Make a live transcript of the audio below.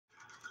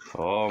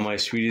Oh, my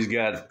sweetie's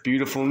got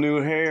beautiful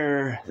new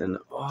hair. And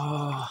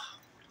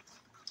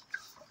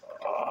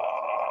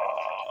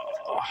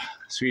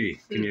sweetie,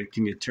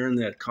 can you turn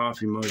that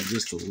coffee mug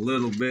just a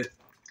little bit?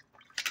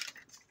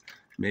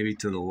 Maybe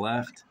to the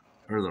left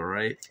or the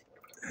right.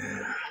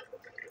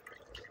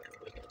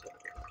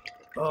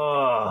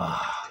 Oh,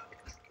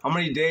 how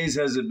many days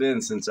has it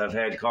been since I've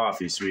had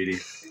coffee, sweetie?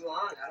 Too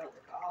long, I don't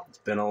recall. It's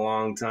been a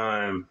long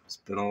time. It's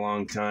been a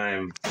long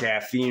time.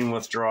 Caffeine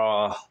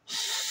withdrawal.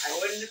 I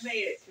wouldn't have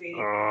made it, sweetie.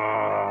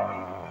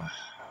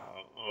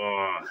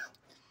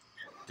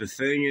 The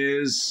thing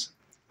is,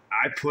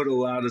 I put a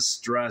lot of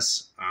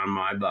stress on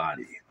my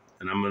body,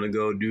 and I'm going to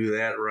go do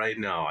that right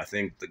now. I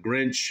think the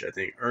Grinch, I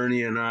think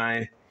Ernie and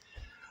I,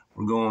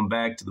 we're going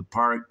back to the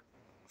park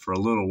for a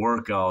little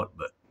workout,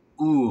 but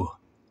ooh,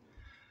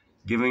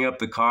 giving up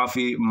the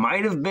coffee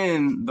might have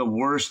been the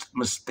worst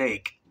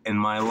mistake in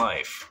my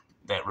life.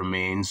 That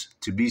remains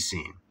to be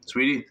seen.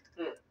 Sweetie,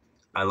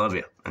 I love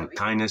you, and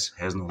kindness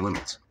has no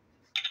limits.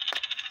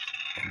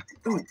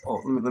 And,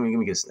 let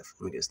me get a sniff.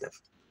 Let me get a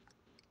sniff.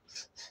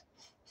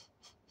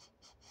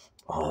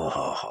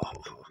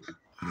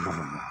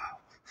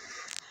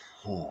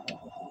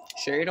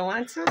 Sure you don't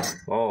want some?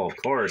 Oh, of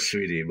course,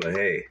 sweetie, but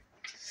hey,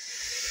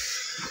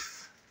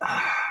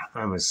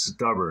 I'm as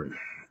stubborn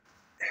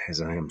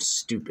as I am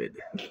stupid.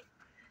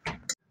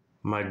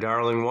 My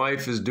darling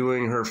wife is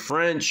doing her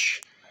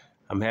French.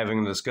 I'm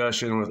having a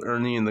discussion with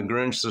Ernie and the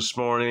Grinch this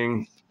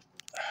morning.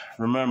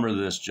 Remember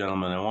this,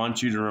 gentlemen. I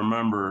want you to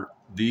remember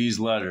these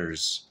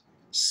letters.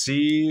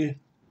 C-I-W-M-P.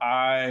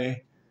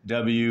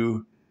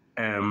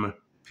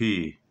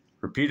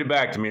 Repeat it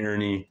back to me,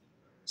 Ernie.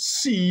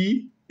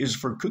 C is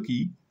for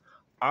cookie.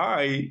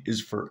 I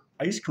is for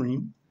ice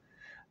cream.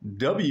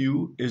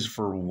 W is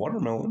for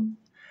watermelon.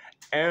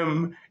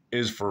 M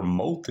is for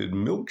malted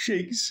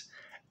milkshakes.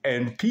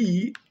 And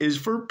P is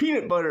for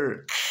peanut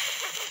butter.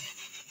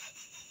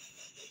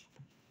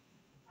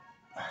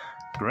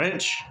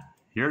 Grinch,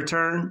 your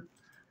turn.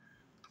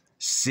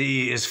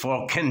 C is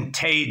for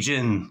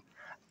contagion.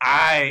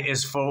 I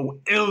is for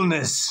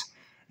illness.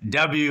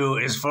 W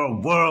is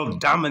for world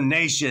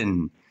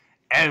domination.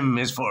 M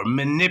is for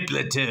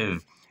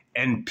manipulative.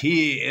 And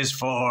P is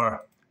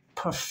for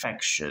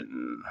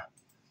perfection.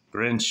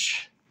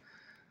 Grinch,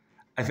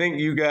 I think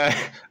you got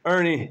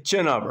Ernie.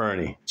 Chin up,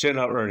 Ernie. Chin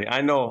up, Ernie.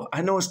 I know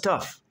it's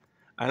tough.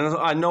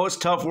 I know it's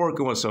tough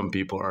working with some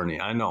people,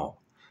 Ernie. I know.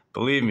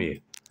 Believe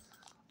me.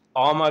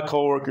 All my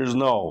coworkers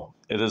know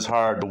it is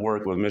hard to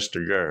work with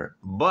Mrgrrr.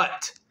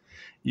 But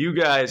you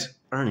guys,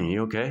 Ernie,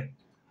 you okay?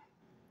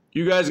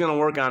 You guys are going to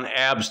work on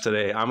abs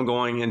today. I'm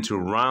going into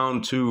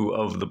round 2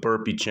 of the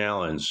burpee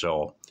challenge.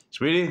 So,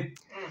 sweetie,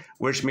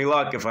 wish me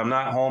luck. If I'm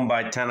not home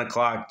by 10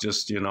 o'clock,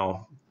 just,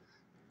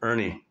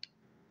 Ernie.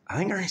 I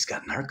think Ernie's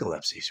got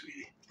narcolepsy,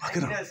 sweetie. Look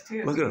at him. He does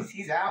too. Look at him.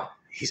 He's out.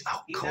 He's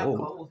out He's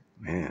cold. out cold.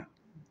 Man.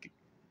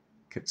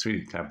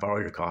 Sweetie, can I borrow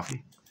your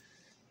coffee?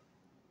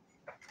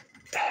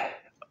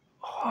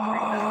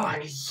 Oh.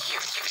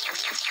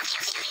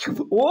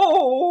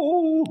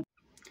 Whoa!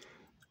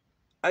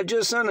 I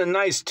just sent a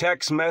nice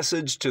text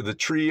message to the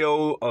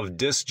trio of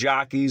disc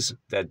jockeys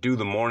that do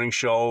the morning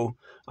show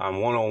on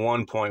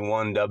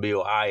 101.1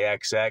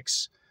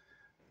 WIXX.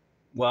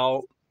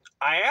 Well,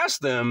 I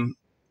asked them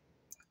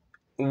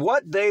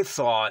what they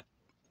thought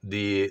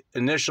the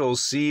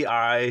initials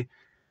CIWMP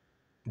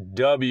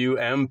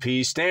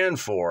stand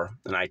for,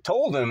 and I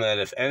told them that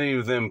if any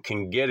of them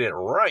can get it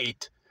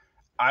right,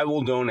 I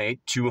will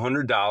donate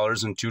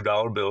 $200 and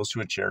 $2 bills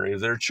to a charity of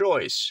their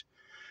choice.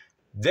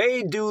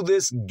 They do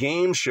this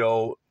game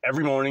show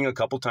every morning, a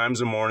couple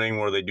times a morning,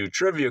 where they do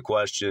trivia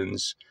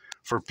questions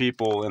for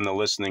people in the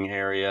listening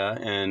area.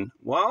 And,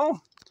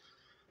 well,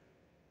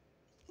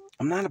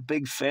 I'm not a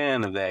big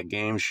fan of that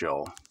game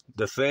show.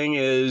 The thing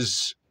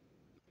is,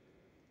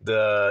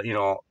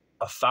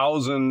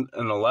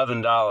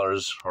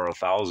 $1,011 or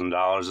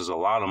 $1,000 is a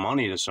lot of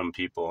money to some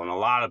people, and a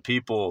lot of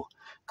people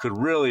could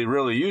really,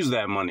 really use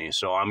that money.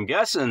 So I'm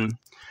guessing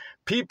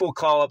people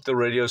call up the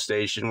radio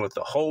station with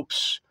the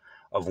hopes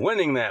of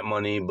winning that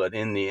money, but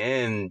in the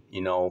end,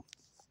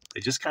 they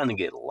just kind of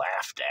get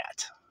laughed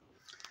at.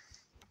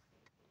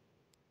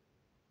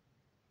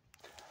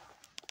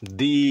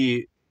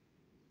 The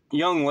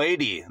young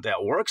lady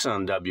that works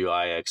on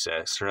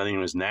WIXX, her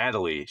name is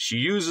Natalie, she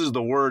uses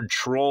the word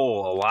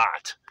troll a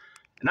lot.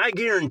 And I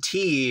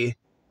guarantee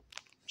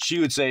she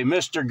would say,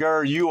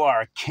 Mrgrrr, you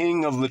are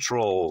king of the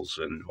trolls.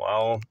 And,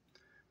 well,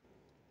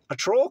 a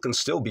troll can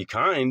still be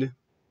kind.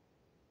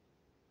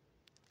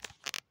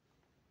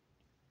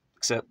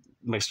 Except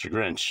Mr.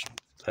 Grinch.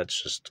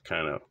 That's just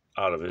kind of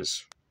out of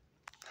his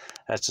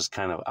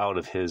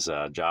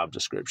job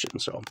description.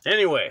 So,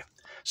 anyway,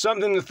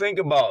 something to think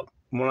about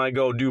when I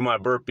go do my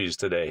burpees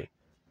today.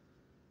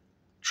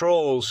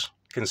 Trolls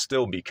can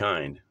still be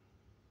kind.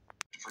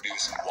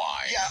 Produce and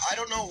why? Yeah, I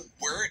don't know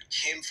where it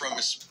came from. I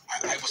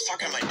was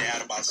talking to my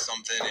dad about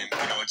something, and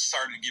it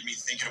started to get me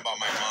thinking about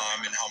my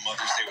mom and how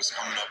Mother's Day was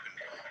coming up. And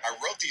I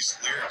wrote these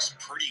lyrics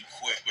pretty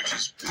quick, which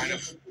is kind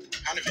of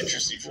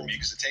interesting for me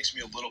because it takes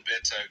me a little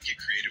bit to get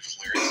creative with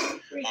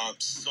lyrics.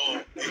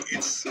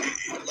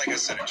 Like I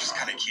said, it just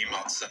kind of came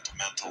out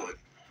sentimental. And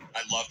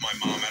I love my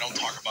mom. I don't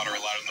talk about her a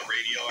lot on the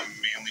radio. I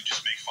mainly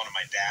just make fun of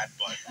my dad.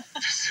 But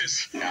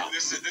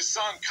this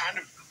song kind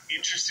of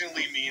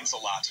interestingly means a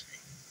lot to me.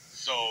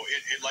 So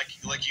it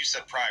like you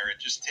said prior,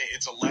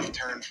 it's a left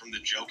turn from the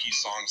jokey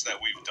songs that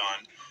we've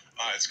done.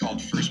 It's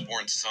called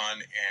Firstborn Son,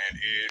 and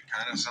it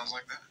kind of sounds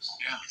like this.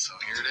 Yeah, so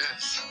here it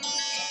is.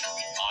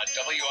 On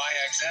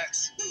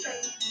WIXX.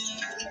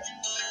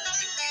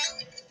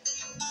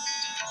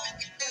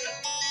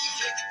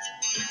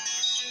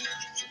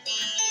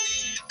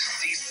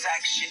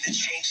 C-section to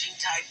changing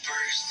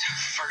diapers.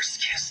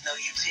 First kiss, no,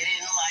 you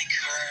didn't like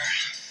her.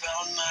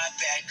 Found my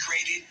bad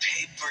graded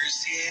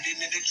papers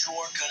hidden in a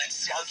drawer, gonna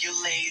tell you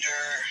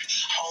later.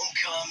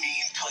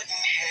 Homecoming,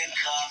 putting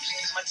handcuffs.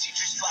 Use my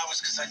teacher's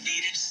flowers cause I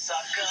needed to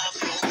suck up.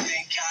 Don't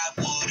think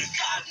I would've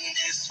gotten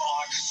this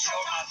far, cause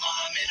you're my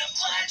mom and I'm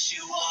glad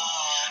you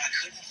are. I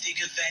couldn't think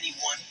of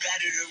anyone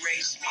better to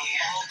raise me.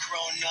 All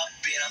grown up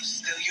and I'm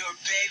still your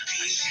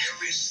baby.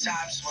 Cherish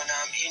times when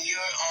I'm in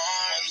your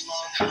arms.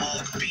 Long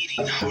hug,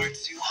 beating heart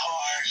too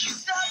hard. You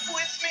stuck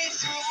with me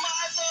through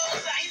my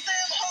lows, I hate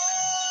them hard.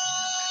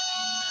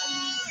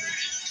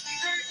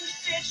 Certain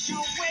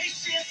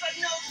situations I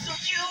know so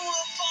you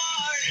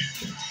apart.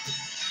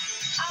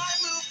 I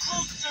move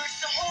closer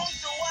to home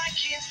so I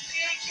can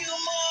see you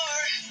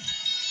more.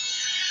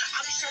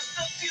 I'm just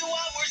a few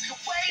hours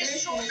away, a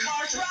short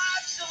car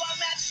drive till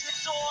I'm at your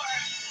door.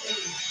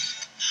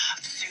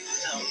 To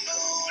the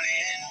moon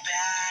and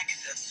back,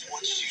 that's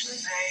what you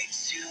say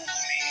to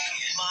me.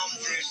 Mom,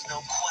 there's no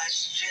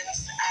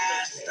questions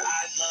asked,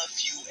 I love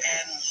you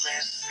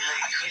endlessly.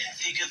 I couldn't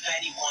think of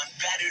anyone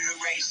better to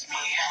raise me.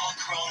 All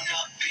grown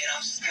up and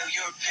I'm still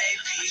your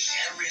baby.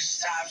 Cherish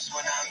times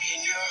when I'm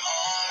in your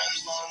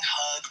arms. Long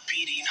hug,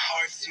 beating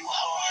heart too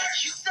hard.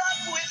 You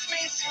stuck with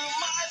me through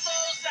my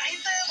lows, I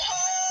hate them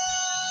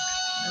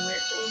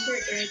hard.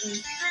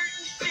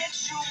 Certain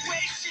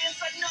situations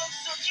I know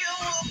so you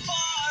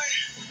apart.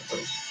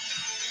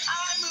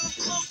 I move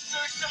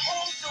closer to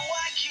home so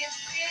I can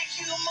see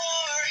you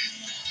more.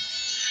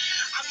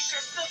 I'm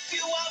just a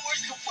few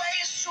hours away,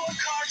 a short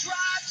car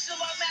drive till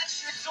I'm at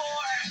your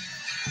door.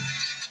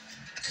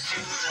 To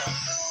the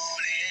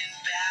moon and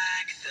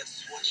back,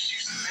 that's what you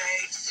say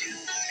to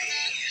me.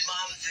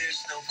 Mom,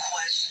 there's no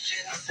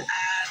questions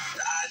asked,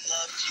 I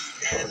love you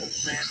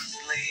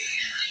endlessly.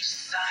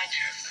 Signed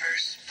your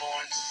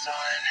firstborn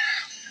son.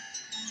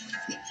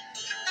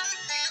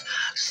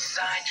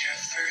 Signed your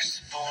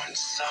firstborn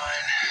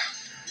son.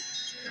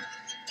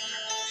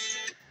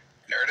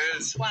 There it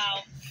is.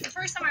 Wow. The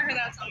first time I heard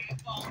that song, I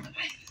bawled.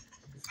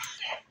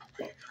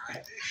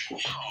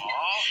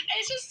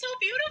 It's just so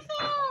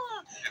beautiful.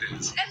 It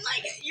is. And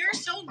like, you're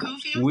so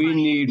goofy. And We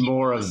funny. need People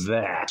more of just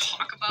that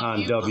talk about on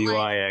you, but, like,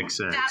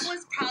 WIXX. that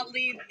was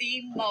probably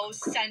the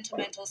most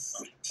sentimental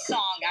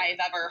song I've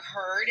ever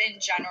heard in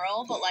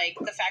general. But like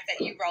the fact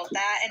that you wrote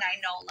that, and I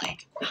know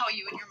like how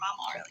you and your mom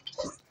are, like,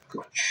 just.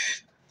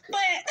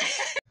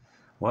 But.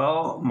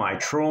 Well, my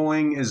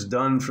trolling is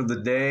done for the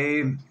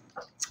day.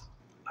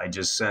 I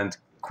just sent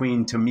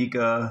Queen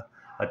Tamika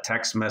a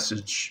text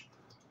message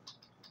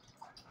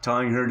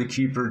telling her to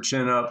keep her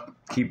chin up,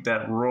 keep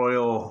that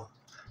royal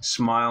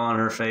smile on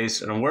her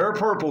face, and wear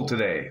purple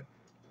today.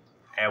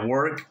 At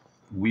work,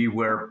 we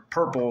wear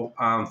purple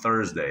on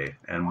Thursday.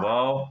 And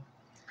well,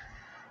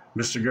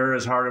 Mrgrrr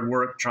is hard at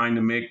work trying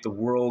to make the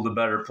world a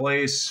better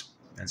place.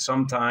 And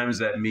sometimes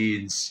that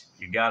means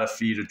you gotta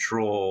feed a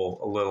troll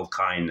a little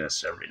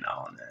kindness every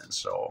now and then.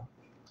 So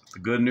the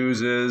good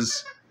news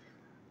is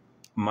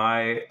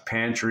my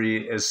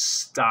pantry is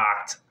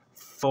stocked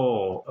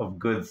full of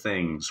good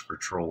things for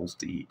trolls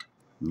to eat.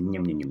 Yum,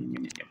 yum, yum, yum,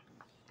 yum, yum.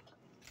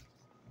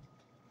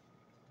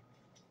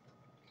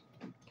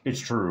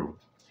 It's true.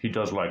 He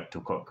does like to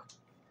cook.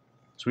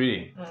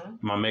 Sweetie,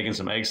 am I making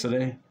some eggs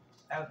today?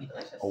 That would be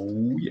delicious.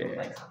 Oh, yeah.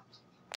 Like some.